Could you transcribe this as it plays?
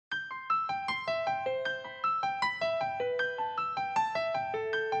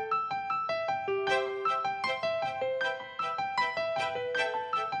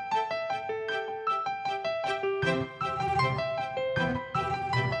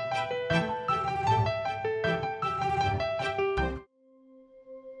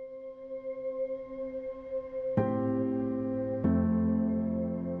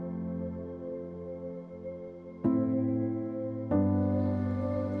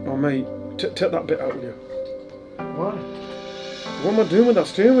Oh mate, take that bit out with you. Why? What am I doing with that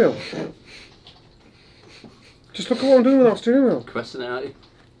steering wheel? Just look at what I'm doing with that steering wheel. Questing out you.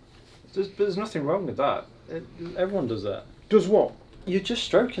 There's nothing wrong with that. Everyone does that. Does what? You're just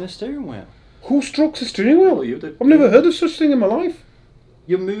stroking a steering wheel. Who strokes a steering wheel? Well, you do. I've never heard of such thing in my life.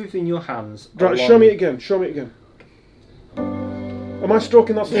 You're moving your hands. Right, along. show me it again. Show me it again. Am I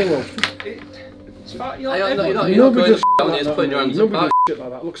stroking that steering wheel? It's fine. You're Nobody not does going like just putting your hands Nobody apart. does shit like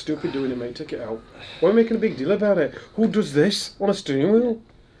that. Look stupid doing it, mate. Take it out. Why are we making a big deal about it? Who does this on a steering wheel?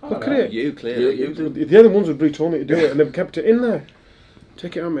 Look at it. You clearly. You do. The other ones would be told me to do it and they've kept it in there.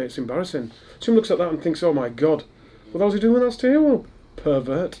 Take it out, mate. It's embarrassing. Someone looks at that and thinks, oh my god, what the hell's he doing with that steering wheel?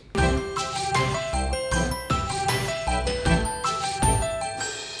 Pervert.